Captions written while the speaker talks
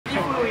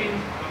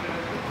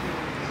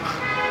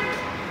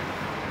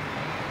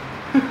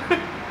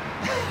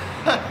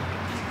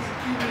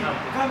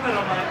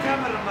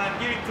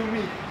to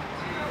me.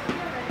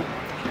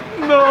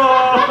 No!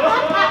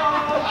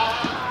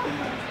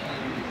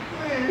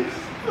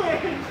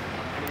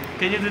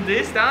 Can you do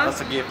this dance?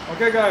 That's a gift.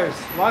 Okay guys,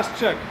 last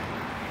check.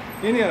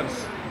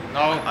 In-ears. No,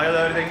 I got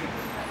everything.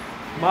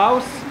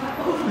 Mouse.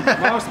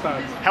 Mouse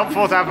pad.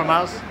 Helpful to have a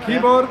mouse.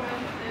 Keyboard.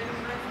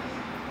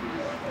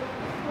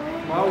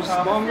 Mouse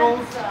dongle.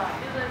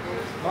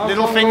 Mouse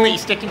Little dongle. thing that you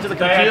stick into the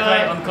computer.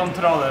 Play on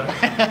controller.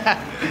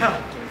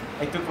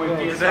 I took my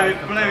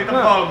PS5 Play with the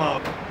ball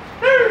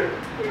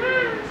mouse.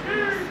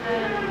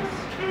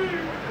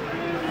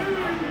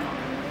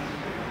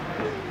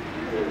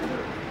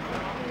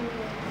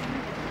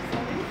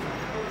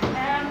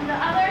 And the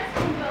others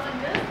can go in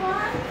this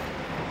one.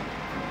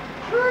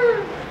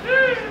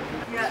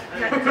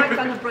 Yeah, it's like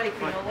on a break,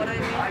 you know what I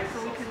mean?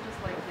 So we can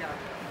just like,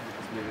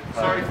 yeah.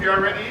 So if you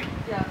are ready,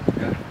 Yeah.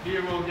 he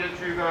will get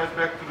you guys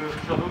back to the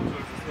shuttle.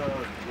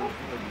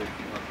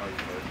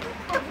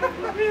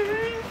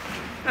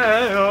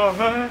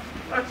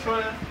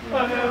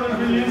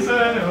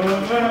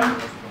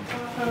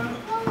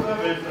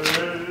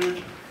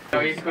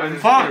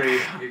 Fuck!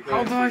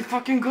 How do I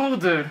fucking go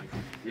there?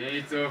 You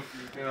need to,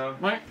 you know.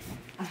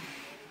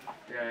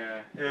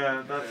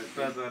 Yeah, that's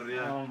better,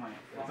 yeah. Oh my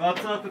god.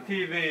 That's not the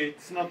TV,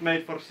 it's not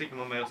made for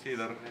signal mails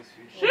either.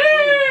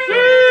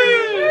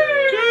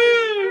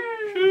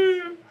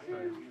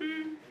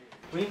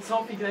 We need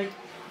something like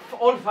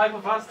all 5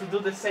 of us to do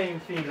the same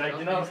thing, like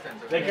you know,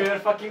 like we are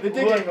fucking. The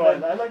digging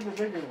one. I like the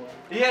digging one.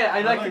 Yeah,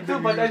 I like it too,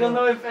 but I don't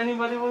know if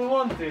anybody will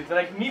want it.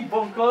 Like me,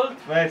 Bonkol,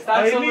 Wait,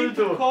 Starts I on need will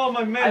to do. call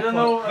my mentor. I don't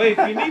know. Wait,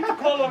 we need to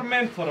call our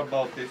mentor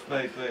about this.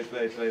 Wait.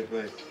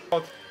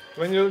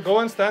 When you go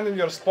and stand in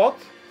your spot,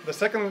 the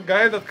second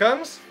guy that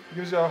comes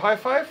gives you a high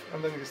five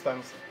and then he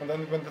stands. And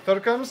then when the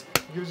third comes,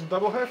 he gives you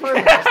double high five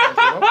and he stands,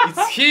 you know?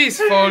 It's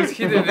his fault,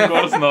 he did it. Of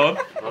course not.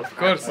 Of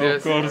course, yes.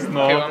 Of course Okay,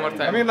 not. one more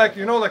time. I mean, like,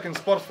 you know, like in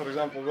sports, for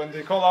example, when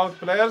they call out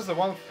players, the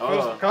one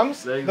first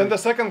comes, then the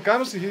second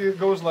comes, he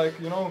goes like,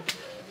 you know,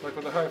 like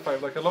with a high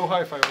five, like a low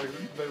high five, like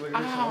this, you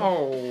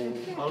know?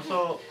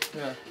 Also,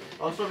 Yeah.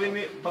 also we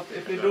need, but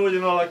if we do, you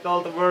know, like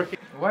all the work.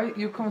 Why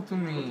you come to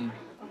me?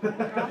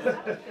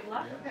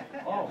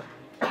 Oh.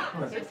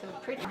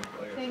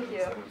 Thank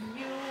you.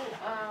 You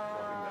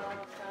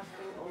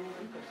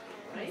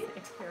right?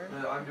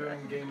 I'm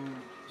doing game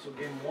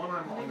 1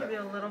 I'm on Maybe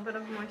a little bit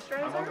of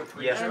moisturizer. I'm on the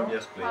 3 Yes, show.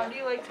 yes, How please. do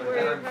you like to And wear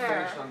then your I'm hair?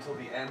 finished until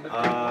the end of I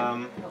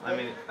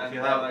mean, and do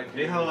you then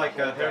I have like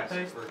a hair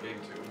taste? for game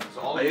 2. So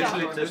all I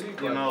usually just,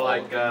 you know,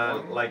 like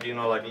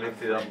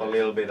lift it up a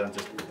little bit and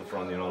just put the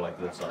front, you know, like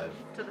the side.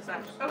 To the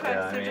side. Okay,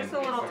 Yeah, I so just a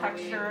mean- little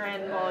texture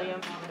and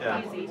volume.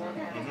 Yeah. Easy.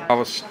 I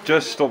was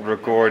just stopped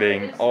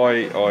recording.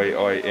 Oi,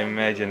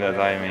 imagine the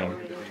timing.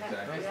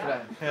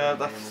 Yeah,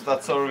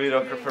 that's our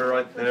videographer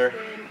right there.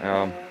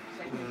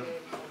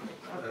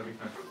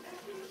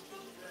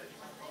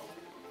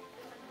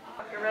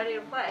 You're ready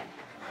to play.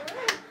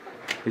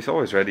 He's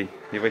always ready.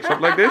 He wakes up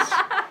like this.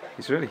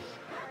 He's ready.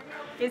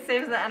 He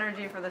saves the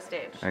energy for the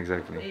stage.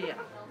 Exactly. Yeah.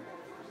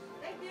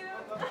 Thank you.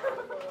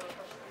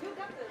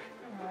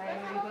 There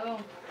you go.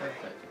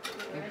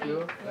 Thank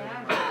you.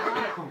 Yeah,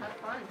 have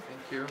fun.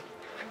 Thank you.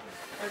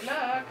 Good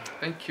luck.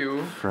 Thank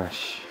you.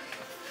 Fresh.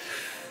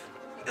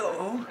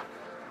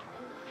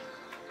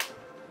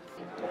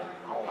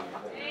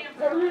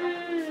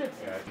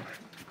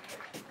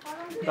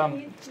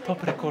 Dan,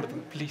 stop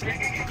recording, please.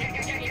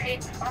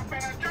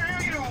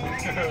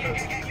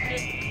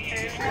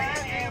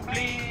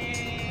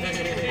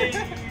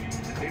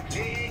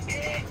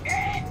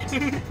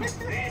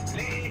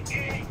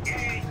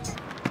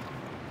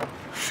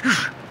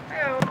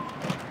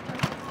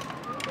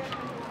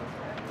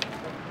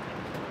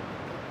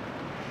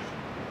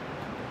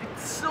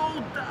 It's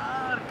so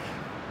dark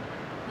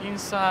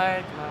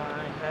inside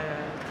my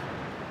head.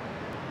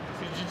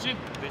 GG,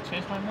 they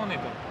changed my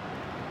monitor.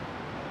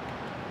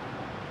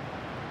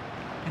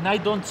 And I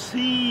don't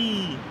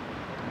see.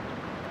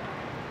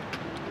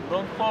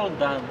 Don't hold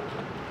down.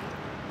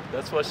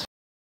 That's what.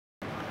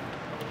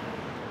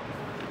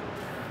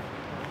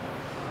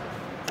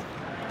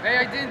 Hey,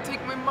 I didn't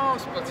take my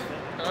mouse, but.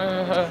 And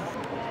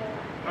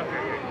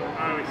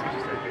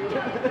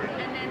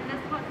then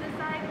this one, this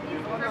side,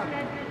 please.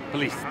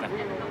 Please, And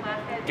then the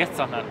left head. get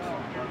some help.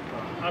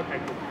 Okay,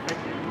 cool.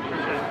 Thank you.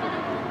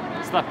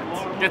 Stop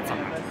it. Get some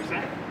help.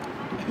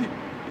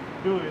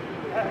 Do it.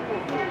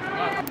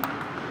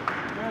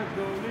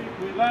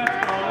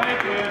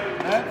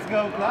 Let's go,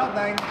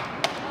 Cloud9.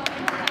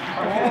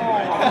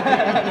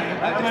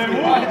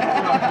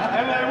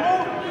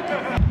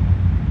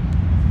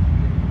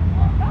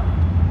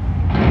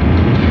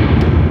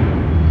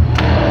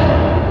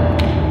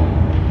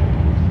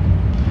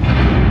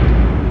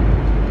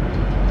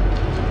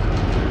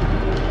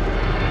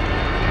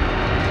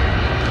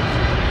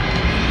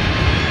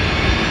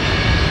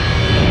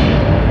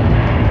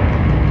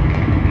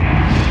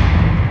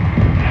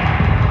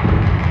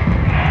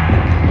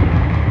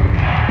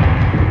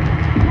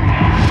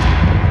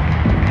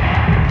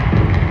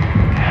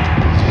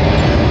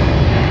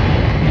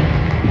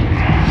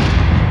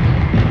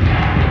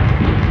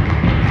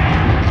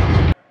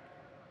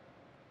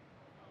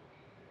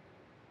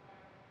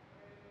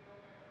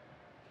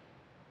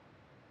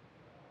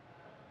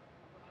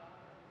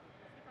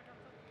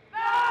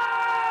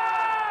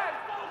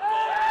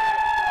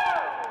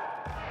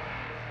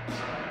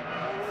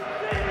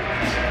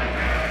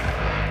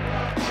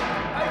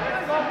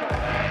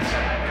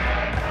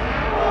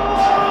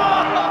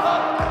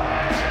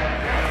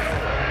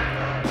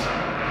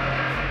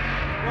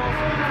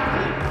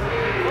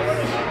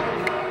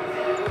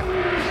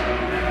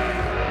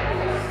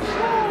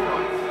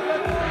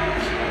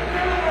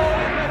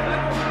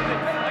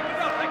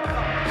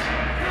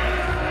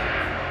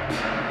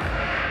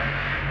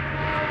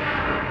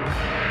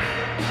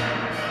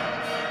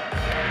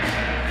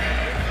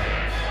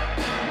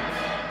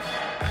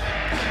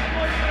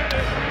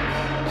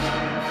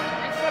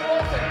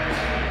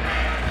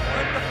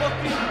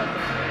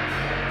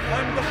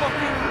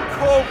 fucking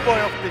cowboy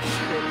of this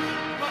shit.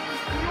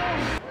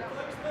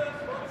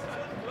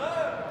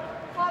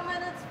 4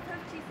 minutes,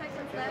 50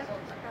 seconds left.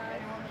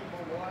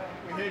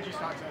 We heard you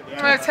start at the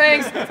end.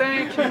 Thanks,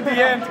 thank you. In the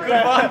end,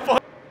 good one.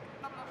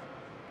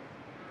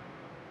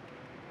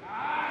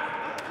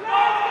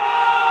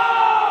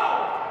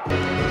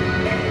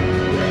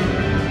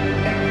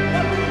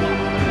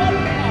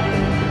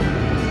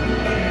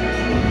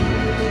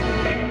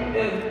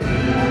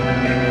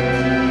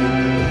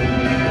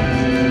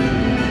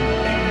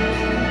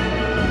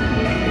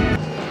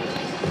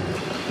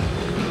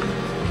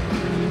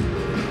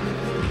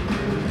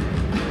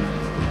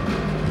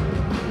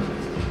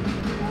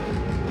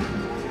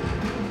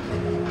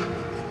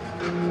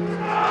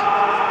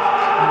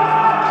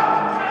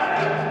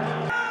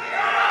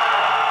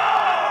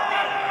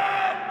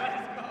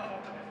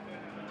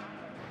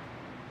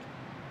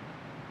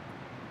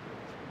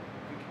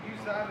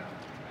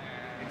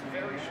 It's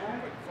very short,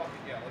 but fuck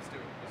it, yeah, let's do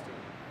it. Let's do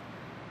it.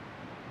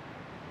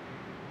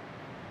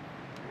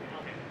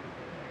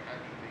 And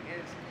the thing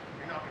is,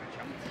 you're not going to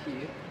jump.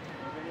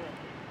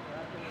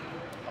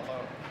 Hello.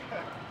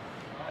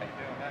 How you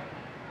doing, man?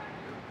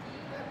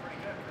 Yeah, pretty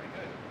good, pretty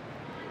good.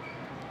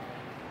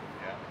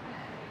 Yeah.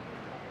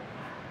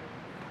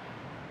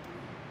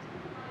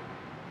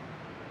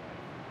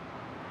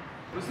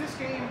 Was this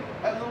game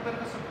a little bit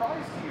of a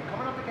surprise to you?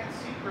 Coming up against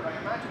Secret, I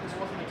imagine this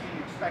wasn't a team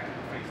you expected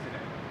to face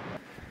today.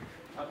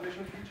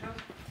 Admission features?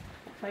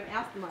 Beim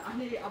ersten Mal. Ach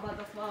nee, aber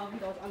das war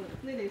wieder was anderes.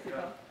 Nee, nee, ist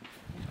egal.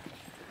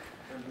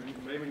 And we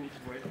maybe need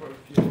to wait for a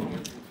few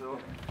moments until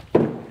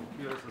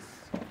Piers is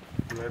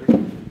ready.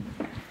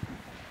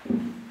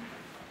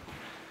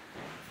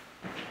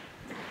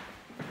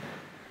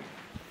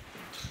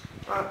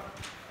 Ah,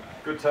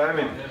 good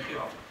timing.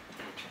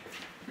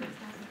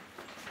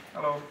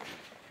 Hello.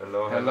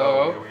 Hello,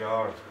 Hello. Here we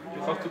are.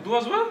 You have to do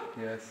as well?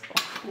 Yes.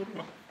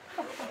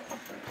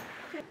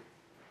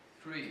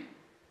 3,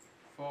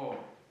 4,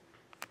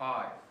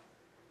 5,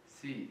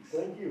 6.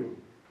 Thank you.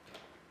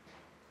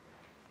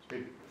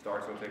 Speed.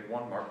 Start, so take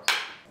 1 mark.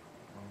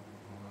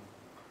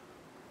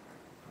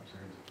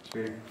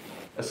 Speed.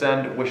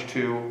 Ascend, wish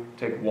to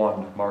take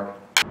 1 mark.